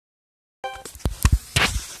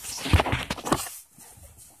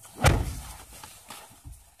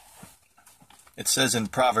It says in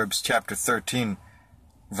Proverbs chapter 13,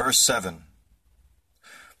 verse 7,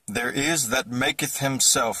 "There is that maketh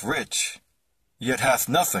himself rich, yet hath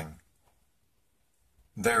nothing.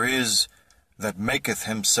 There is that maketh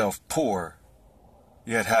himself poor,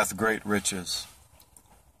 yet hath great riches."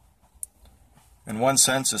 In one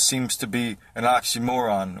sense, it seems to be an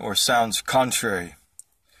oxymoron or sounds contrary.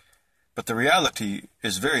 But the reality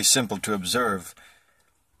is very simple to observe.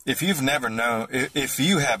 If you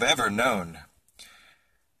have ever known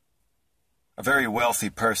a very wealthy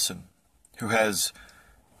person who has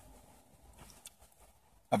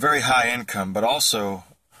a very high income, but also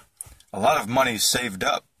a lot of money saved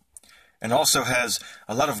up, and also has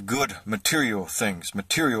a lot of good material things,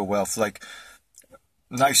 material wealth, like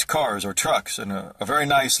nice cars or trucks, and a very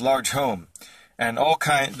nice large home, and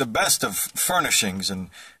the best of furnishings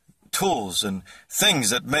and tools and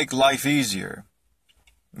things that make life easier.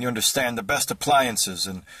 You understand, the best appliances,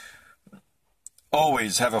 and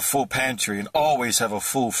always have a full pantry, and always have a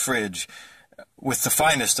full fridge with the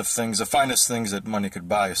finest of things, the finest things that money could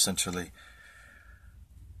buy, essentially.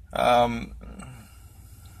 On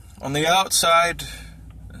the outside,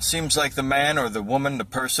 it seems like the man or the woman, the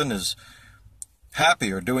person, is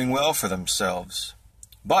happy or doing well for themselves.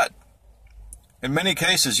 But in many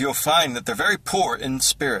cases, you'll find that they're very poor in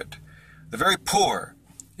spirit. They're very poor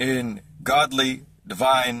in godly,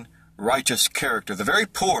 divine, righteous character. They're very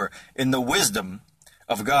poor in the wisdom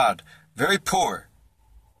of God. Very poor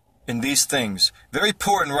in these things. Very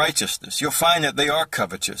poor in righteousness. You'll find that they are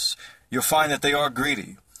covetous. You'll find that they are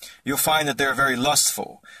greedy. You'll find that they're very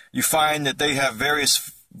lustful. You find that they have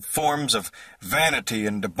various forms of vanity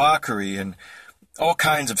and debauchery and all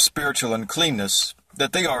kinds of spiritual uncleanness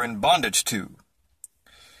that they are in bondage to.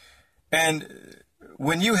 And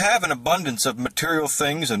when you have an abundance of material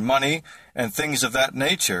things and money and things of that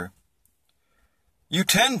nature, you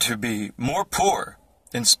tend to be more poor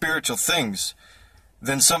in spiritual things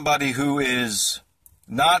than somebody who is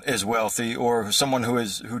not as wealthy, or someone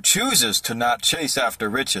who chooses to not chase after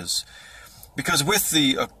riches. Because with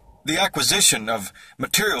the acquisition of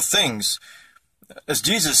material things, as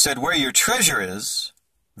Jesus said, where your treasure is,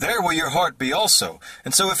 there will your heart be also.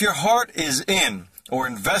 And so if your heart is in, or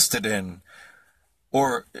invested in,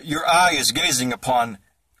 or your eye is gazing upon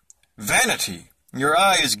vanity, your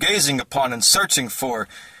eye is gazing upon and searching for,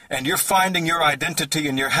 and you're finding your identity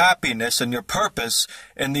and your happiness and your purpose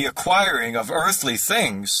in the acquiring of earthly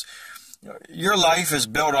things, your life is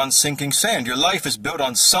built on sinking sand. Your life is built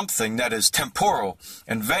on something that is temporal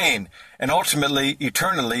and vain and ultimately,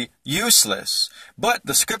 eternally useless. But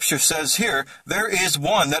the scripture says here, there is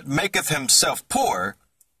one that maketh himself poor,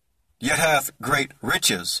 yet hath great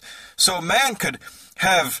riches. So a man could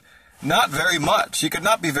have not very much. He could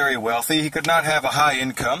not be very wealthy. He could not have a high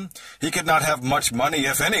income. He could not have much money,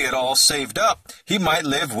 if any at all, saved up. He might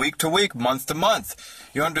live week to week, month to month.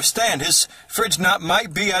 You understand, his fridge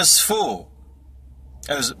might be as full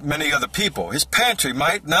as many other people. His pantry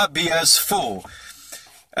might not be as full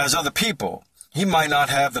as other people. He might not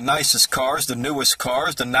have the nicest cars, the newest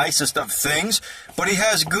cars, the nicest of things, but he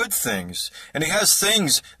has good things. And he has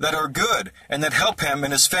things that are good and that help him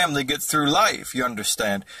and his family get through life, you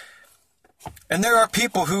understand. And there are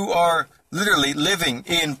people who are literally living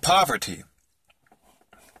in poverty,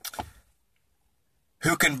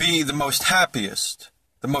 who can be the most happiest,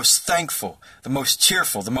 the most thankful, the most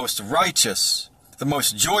cheerful, the most righteous, the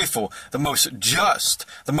most joyful, the most just,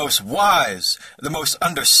 the most wise, the most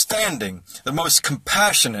understanding, the most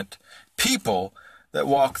compassionate people that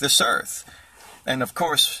walk this earth. And of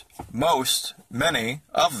course, many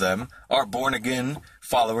of them are born-again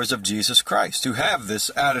followers of Jesus Christ, who have this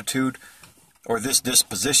attitude or this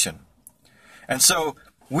disposition. And so,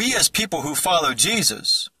 we as people who follow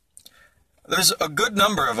Jesus, there's a good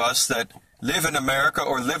number of us that live in America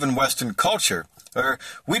or live in Western culture, where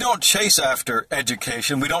we don't chase after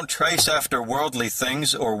education, we don't chase after worldly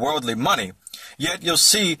things or worldly money. Yet you'll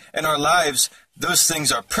see in our lives those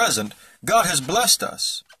things are present. God has blessed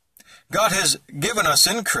us. God has given us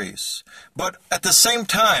increase. But at the same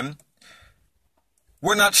time,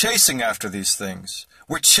 we're not chasing after these things.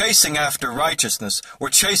 We're chasing after righteousness. We're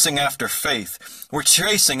chasing after faith. We're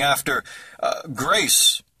chasing after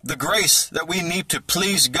grace, the grace that we need to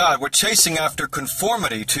please God. We're chasing after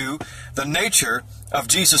conformity to the nature of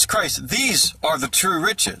Jesus Christ. These are the true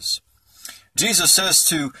riches. Jesus says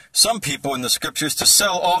to some people in the scriptures to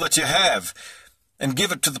sell all that you have and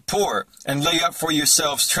give it to the poor and lay up for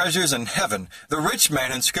yourselves treasures in heaven. The rich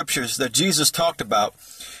man in scriptures that Jesus talked about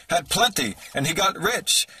had plenty, and he got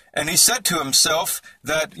rich. And he said to himself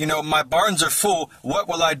that, my barns are full. What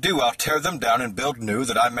will I do? I'll tear them down and build new,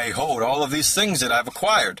 that I may hold all of these things that I've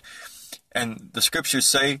acquired. And the scriptures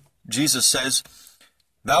say, Jesus says,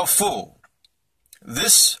 "Thou fool,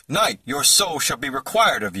 this night your soul shall be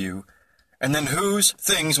required of you, and then whose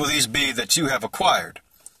things will these be that you have acquired?"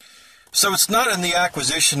 So it's not in the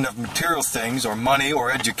acquisition of material things or money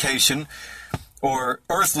or education or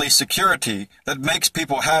earthly security that makes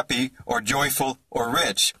people happy or joyful or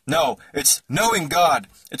rich. No, it's knowing God.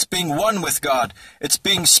 It's being one with God. It's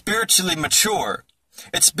being spiritually mature.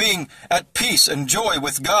 It's being at peace and joy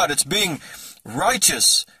with God. It's being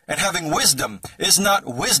righteous and having wisdom. Is not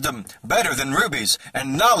wisdom better than rubies,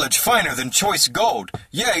 and knowledge finer than choice gold?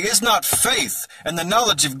 Yea, is not faith and the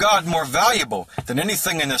knowledge of God more valuable than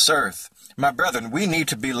anything in this earth? My brethren, we need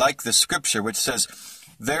to be like the scripture which says,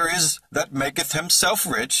 "There is that maketh himself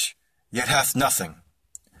rich, yet hath nothing.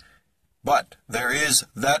 But there is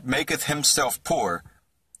that maketh himself poor,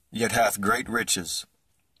 yet hath great riches."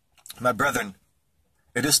 My brethren,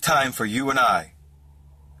 it is time for you and I,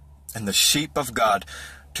 and the sheep of God,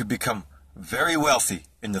 to become very wealthy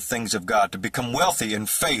in the things of God, to become wealthy in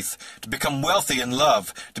faith, to become wealthy in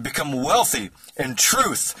love, to become wealthy in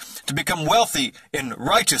truth, to become wealthy in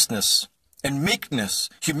righteousness, in meekness,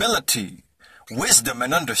 humility, wisdom,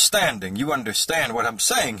 and understanding. You understand what I'm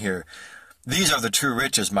saying here. These are the true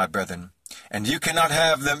riches, my brethren. And you cannot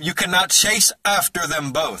have them. You cannot chase after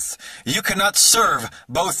them both. You cannot serve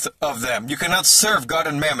both of them. You cannot serve God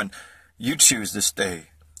and mammon. You choose this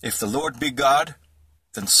day. If the Lord be God,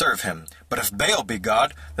 then serve him. But if Baal be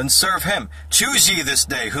God, then serve him. Choose ye this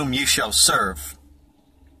day whom ye shall serve.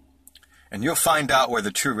 And you'll find out where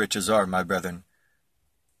the true riches are, my brethren.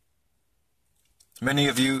 Many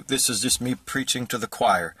of you, this is just me preaching to the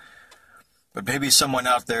choir. But maybe someone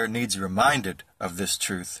out there needs reminded of this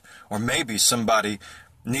truth. Or maybe somebody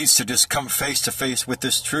needs to just come face to face with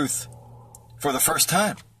this truth for the first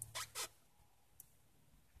time.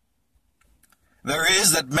 There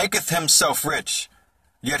is that maketh himself rich,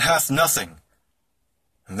 yet hath nothing.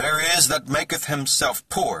 And there is that maketh himself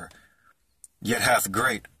poor, yet hath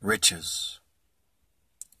great riches.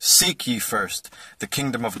 Seek ye first the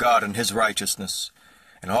kingdom of God and his righteousness,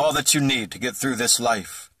 and all that you need to get through this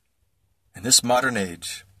life in this modern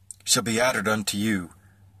age shall be added unto you.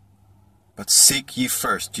 But seek ye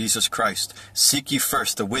first Jesus Christ. Seek ye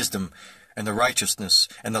first the wisdom and the righteousness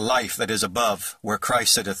and the life that is above, where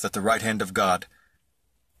Christ sitteth at the right hand of God.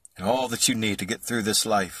 And all that you need to get through this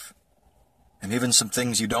life, and even some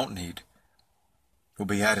things you don't need, will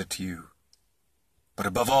be added to you. But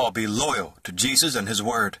above all, be loyal to Jesus and his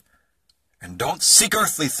word. And don't seek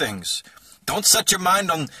earthly things. Don't set your mind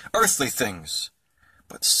on earthly things,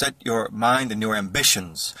 but set your mind and your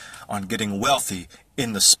ambitions on getting wealthy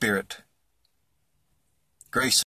in the Spirit. Grace